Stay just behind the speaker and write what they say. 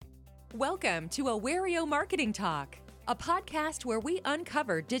Welcome to Awario Marketing Talk, a podcast where we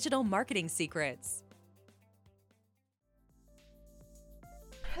uncover digital marketing secrets.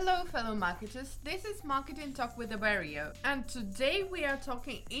 Hello fellow marketers, this is Marketing Talk with Awario, and today we are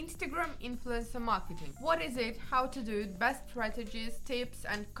talking Instagram influencer marketing. What is it, how to do it, best strategies, tips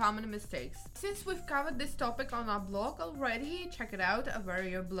and common mistakes. Since we've covered this topic on our blog already, check it out,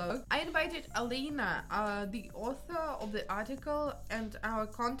 Awario blog, I invited Alina, the author of the article and our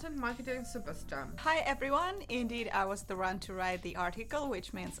content marketing superstar. Hi everyone, indeed I was the one to write the article,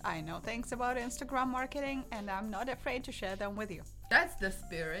 which means I know things about Instagram marketing and I'm not afraid to share them with you. That's the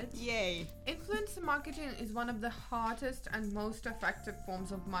spirit. Yay! Influencer marketing is one of the hardest and most effective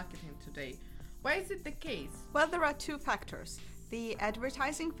forms of marketing today. Why is it the case? Well, there are two factors. The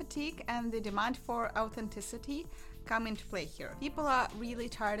advertising fatigue and the demand for authenticity come into play here. People are really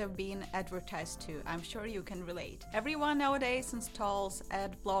tired of being advertised to. I'm sure you can relate. Everyone nowadays installs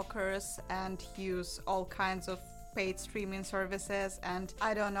ad blockers and use all kinds of paid streaming services, and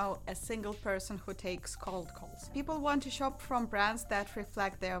I don't know a single person who takes cold calls. People want to shop from brands that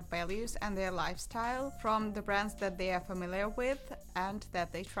reflect their values and their lifestyle, from the brands that they are familiar with and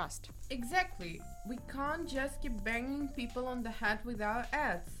that they trust. Exactly. We can't just keep banging people on the head with our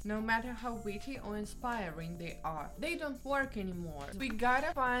ads, no matter how witty or inspiring they are. They don't work anymore. We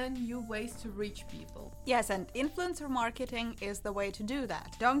gotta find new ways to reach people. Yes, and influencer marketing is the way to do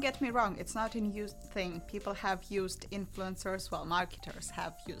that. Don't get me wrong, it's not a new thing. People have used influencers, well, marketers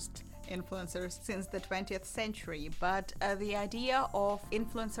have used influencers since the 20th century, but the idea of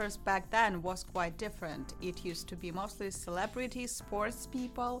influencers back then was quite different. It used to be mostly celebrities, sports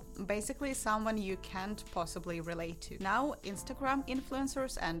people, basically someone you can't possibly relate to. Now Instagram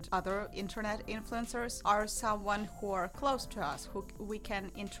influencers and other internet influencers are someone who are close to us, who we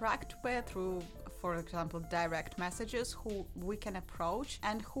can interact with through, for example, direct messages, who we can approach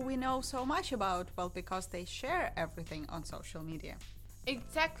and who we know so much about, well, because they share everything on social media.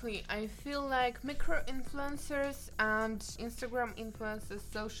 Exactly. I feel like micro-influencers and Instagram influencers,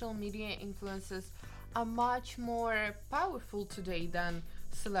 social media influencers are much more powerful today than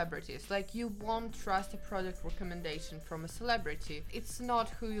celebrities. Like, you won't trust a product recommendation from a celebrity. It's not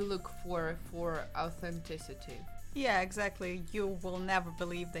who you look for authenticity. Yeah, exactly. You will never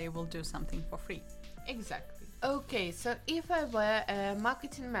believe they will do something for free. Exactly. Okay, so if I were a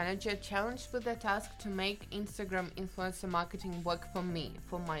marketing manager challenged with the task to make Instagram influencer marketing work for me,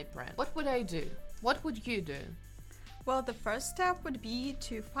 for my brand, what would I do? What would you do? Well, the first step would be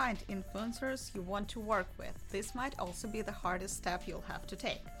to find influencers you want to work with. This might also be the hardest step you'll have to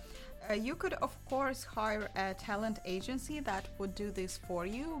take. You could, of course, hire a talent agency that would do this for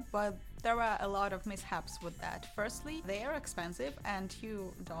you, but there are a lot of mishaps with that. Firstly, they are expensive and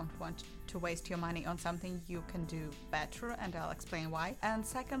you don't want to waste your money on something you can do better, and I'll explain why. And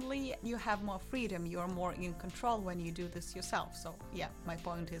secondly, you have more freedom, you're more in control when you do this yourself. So yeah, my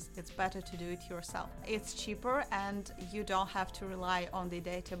point is it's better to do it yourself. It's cheaper and you don't have to rely on the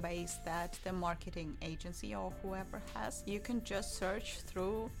database that the marketing agency or whoever has. You can just search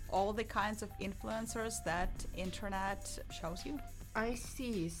through all the kinds of influencers that internet shows you. I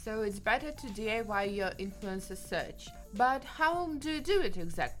see, so it's better to DIY your influencer search. But how do you do it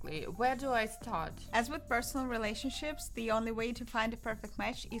exactly? Where do I start? As with personal relationships, the only way to find a perfect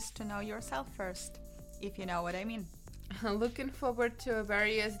match is to know yourself first, if you know what I mean. Looking forward to a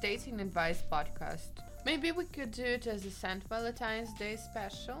various dating advice podcast. Maybe we could do it as a St. Valentine's Day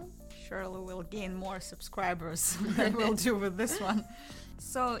special? Surely we'll gain more subscribers than we'll do with this one.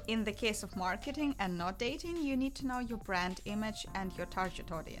 So in the case of marketing and not dating, you need to know your brand image and your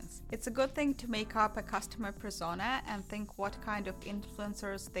target audience. It's a good thing to make up a customer persona and think what kind of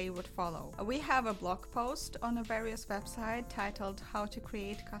influencers they would follow. We have a blog post on a various website titled How to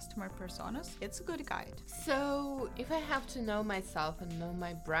Create Customer Personas. It's a good guide. So if I have to know myself and know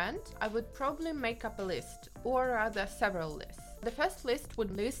my brand, I would probably make up a list, or rather several lists. The first list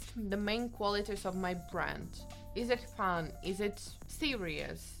would list the main qualities of my brand. Is it fun? Is it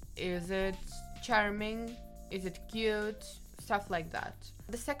serious? Is it charming? Is it cute? Stuff like that.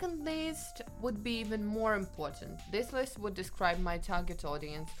 The second list would be even more important. This list would describe my target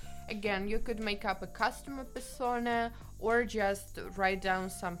audience. Again, you could make up a customer persona or just write down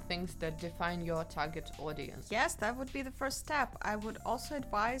some things that define your target audience. Yes, that would be the first step. I would also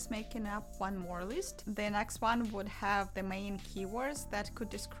advise making up one more list. The next one would have the main keywords that could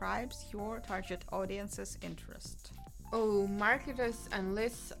describe your target audience's interest. Oh, marketers and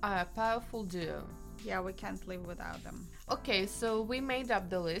lists are a powerful duo. Yeah, we can't live without them. Okay, so we made up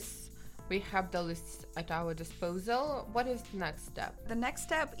the lists. We have the lists at our disposal. What is the next step? The next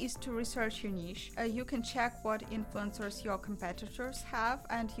step is to research your niche. You can check what influencers your competitors have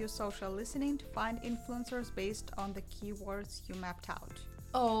and use social listening to find influencers based on the keywords you mapped out.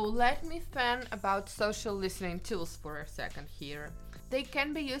 Oh, let me fan about social listening tools for a second here. They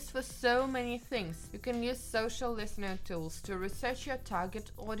can be used for so many things. You can use social listening tools to research your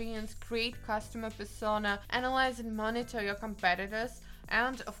target audience, create customer persona, analyze and monitor your competitors,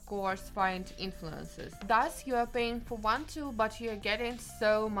 and of course find influencers. Thus, you are paying for one tool, but you are getting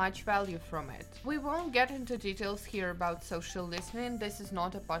so much value from it. We won't get into details here about social listening. This is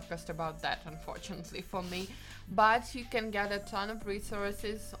not a podcast about that, unfortunately for me. But you can get a ton of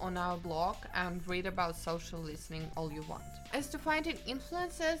resources on our blog and read about social listening all you want. As to finding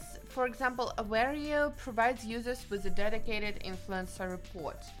influencers, for example, Awario provides users with a dedicated influencer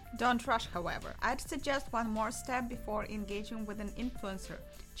report. Don't rush, however. I'd suggest one more step before engaging with an influencer.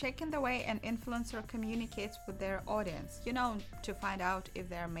 Checking the way an influencer communicates with their audience, to find out if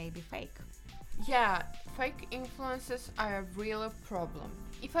they're maybe fake. Yeah, fake influencers are a real problem.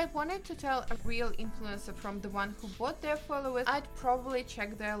 If I wanted to tell a real influencer from the one who bought their followers, I'd probably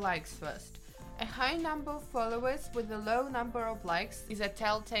check their likes first. A high number of followers with a low number of likes is a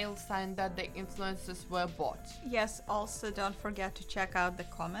telltale sign that the influencers were bought. Yes, also don't forget to check out the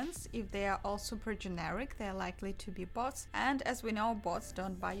comments. If they are all super generic, they're likely to be bots, and as we know, bots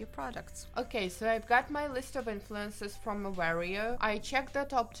don't buy your products. Okay, so I've got my list of influencers from Awario. I checked the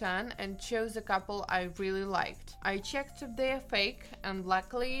top 10 and chose a couple I really liked. I checked if they are fake, and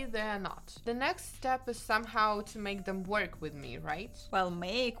luckily they are not. The next step is somehow to make them work with me, right? Well,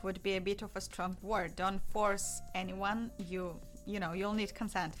 make would be a bit of a strong word. Don't force anyone. You'll need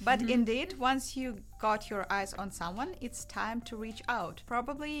consent. But indeed, once you got your eyes on someone, it's time to reach out.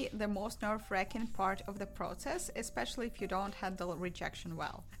 Probably the most nerve-wracking part of the process, especially if you don't handle rejection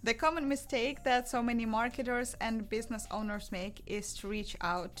well. The common mistake that so many marketers and business owners make is to reach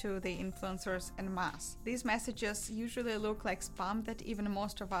out to the influencers en masse. These messages usually look like spam that even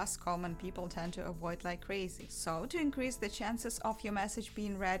most of us common people tend to avoid like crazy. So, to increase the chances of your message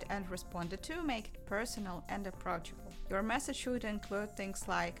being read and responded to, make it personal and approachable. Your message should include things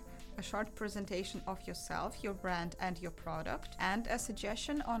like a short presentation of yourself, your brand, and your product, and a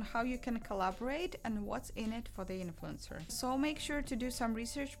suggestion on how you can collaborate and what's in it for the influencer. So make sure to do some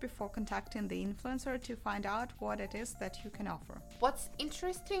research before contacting the influencer to find out what it is that you can offer. What's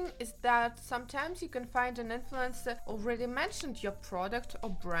interesting is that sometimes you can find an influencer already mentioned your product or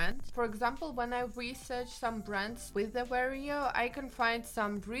brand. For example, when I research some brands with Awario, I can find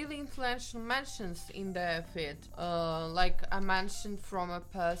some really influential mentions in their feed, like a mention from a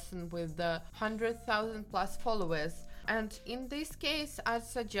person with the 100,000 plus followers. And in this case, I'd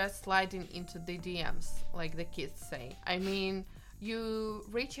suggest sliding into the DMs, like the kids say. I mean, you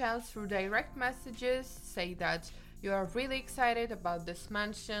reach out through direct messages, say that you are really excited about this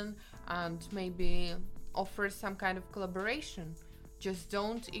mention, and maybe offer some kind of collaboration. Just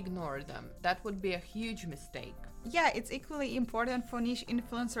don't ignore them. That would be a huge mistake. Yeah, it's equally important for niche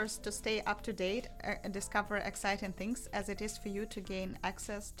influencers to stay up to date and discover exciting things as it is for you to gain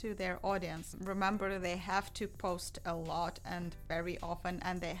access to their audience. Remember, they have to post a lot and very often,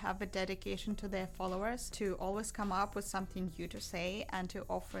 and they have a dedication to their followers to always come up with something new to say and to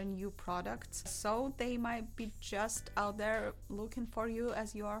offer new products. So they might be just out there looking for you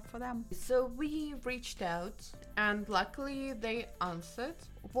as you are for them. So we reached out and luckily they answered.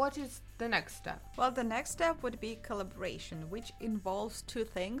 What is the next step? Well, the next step would be collaboration, which involves two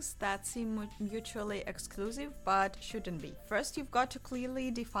things that seem mutually exclusive but shouldn't be. First, you've got to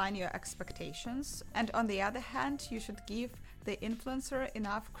clearly define your expectations, and on the other hand, you should give the influencer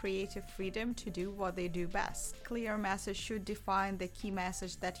enough creative freedom to do what they do best. Clear message should define the key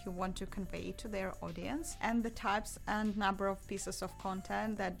message that you want to convey to their audience and the types and number of pieces of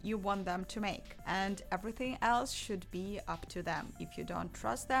content that you want them to make. And everything else should be up to them. If you don't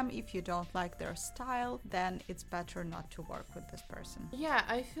trust them, if you don't like their style, then it's better not to work with this person. Yeah,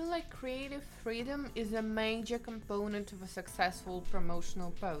 I feel like creative freedom is a major component of a successful promotional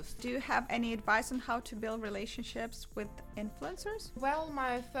post. Do you have any advice on how to build relationships with influencers? Well,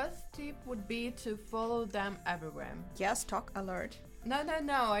 my first tip would be to follow them everywhere. Yes, talk alert. No,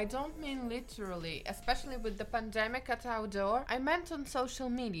 I don't mean literally, especially with the pandemic at our door. I meant on social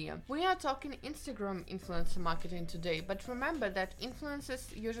media. We are talking Instagram influencer marketing today, but remember that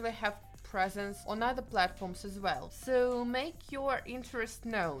influencers usually have presence on other platforms as well. So make your interest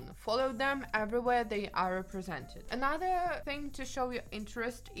known. Follow them everywhere they are represented. Another thing to show your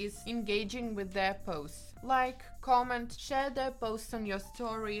interest is engaging with their posts. Like, comment, share their posts on your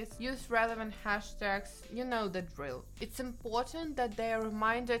stories, use relevant hashtags, you know the drill. It's important that they are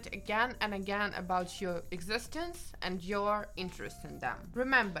reminded again and again about your existence and your interest in them.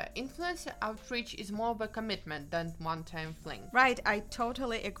 Remember, influencer outreach is more of a commitment than one-time fling. Right, I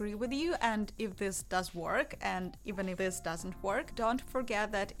totally agree with you, and if this does work, and even if this doesn't work, don't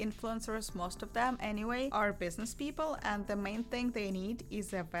forget that influencers, most of them anyway, are business people, and the main thing they need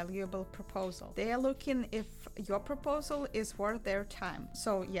is a valuable proposal. They are looking if your proposal is worth their time.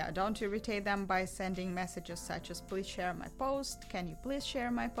 So yeah, don't irritate them by sending messages such as please share my post, can you please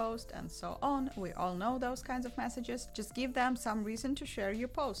share my post, and so on. We all know those kinds of messages. Just give them some reason to share your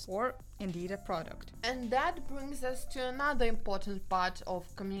post, or indeed a product. And that brings us to another important part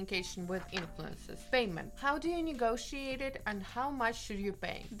of communication with influencers: payment. How do you negotiate it and how much should you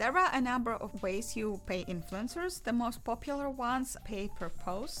pay? There are a number of ways you pay influencers. The most popular ones: pay per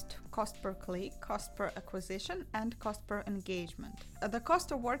post, cost per click, cost per acquisition, and cost per engagement. The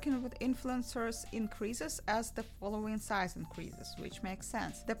cost of working with influencers increases as the following size increases, which makes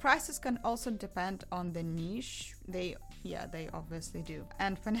sense. The prices can also depend on the niche. They obviously do.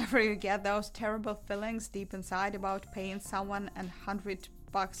 And whenever you get those terrible feelings deep inside about paying someone $100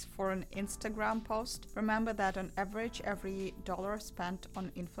 for an Instagram post, remember that on average every dollar spent on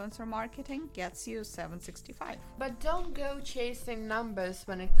influencer marketing gets you $7.65. But don't go chasing numbers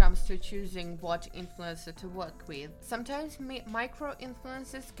when it comes to choosing what influencer to work with. Sometimes micro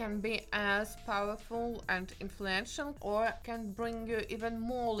influencers can be as powerful and influential, or can bring you even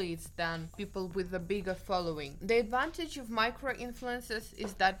more leads than people with a bigger following. The advantage of micro influencers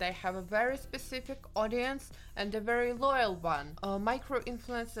is that they have a very specific audience and a very loyal one. Micro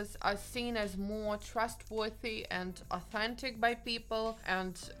influencers are seen as more trustworthy and authentic by people,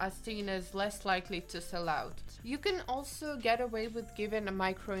 and are seen as less likely to sell out. You can also get away with giving a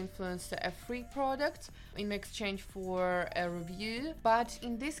micro influencer a free product in exchange for a review, but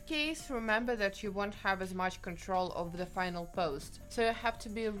in this case remember that you won't have as much control over the final post, so you have to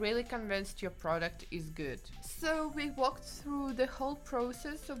be really convinced your product is good. So we walked through the whole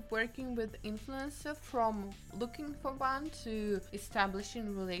process of working with influencer, from looking for one to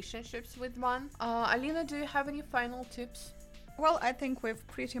establishing relationships with one. Alina, do you have any final tips? Well, I think we've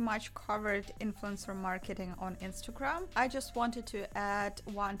pretty much covered influencer marketing on Instagram. I just wanted to add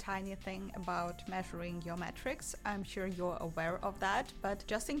one tiny thing about measuring your metrics. I'm sure you're aware of that, but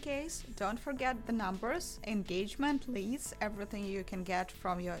just in case, don't forget the numbers, engagement, leads, everything you can get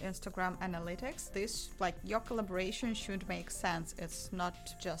from your Instagram analytics. Your collaboration should make sense. It's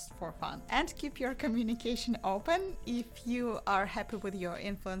not just for fun. And keep your communication open. If you are happy with your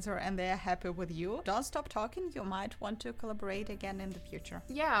influencer and they're happy with you, don't stop talking. You might want to collaborate again in the future.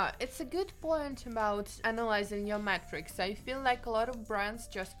 Yeah, it's a good point about analyzing your metrics. I feel like a lot of brands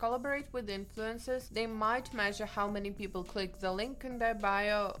just collaborate with influencers. They might measure how many people click the link in their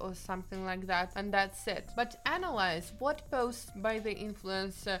bio or something like that, and that's it. But analyze what posts by the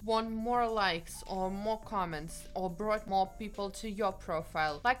influencer won more likes or more comments or brought more people to your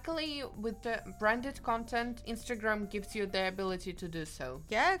profile. Luckily, with the branded content, Instagram gives you the ability to do so.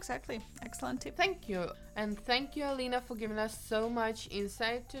 Yeah, exactly. Excellent tip. Thank you. And thank you, Alina, for giving us so much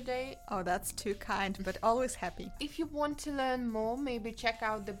insight today. Oh, that's too kind, but always happy. If you want to learn more, maybe check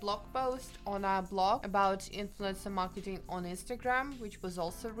out the blog post on our blog about influencer marketing on Instagram, which was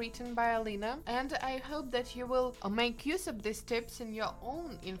also written by Alina. And I hope that you will make use of these tips in your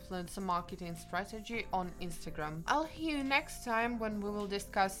own influencer marketing strategy on Instagram. I'll hear you next time when we will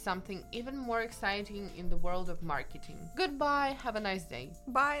discuss something even more exciting in the world of marketing. Goodbye, have a nice day.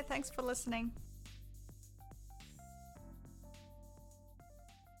 Bye, thanks for listening.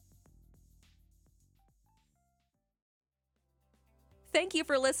 Thank you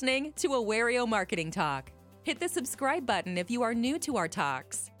for listening to Awario Marketing Talk. Hit the subscribe button if you are new to our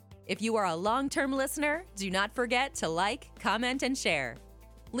talks. If you are a long-term listener, do not forget to like, comment, and share.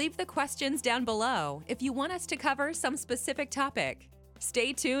 Leave the questions down below if you want us to cover some specific topic.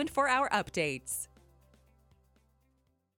 Stay tuned for our updates.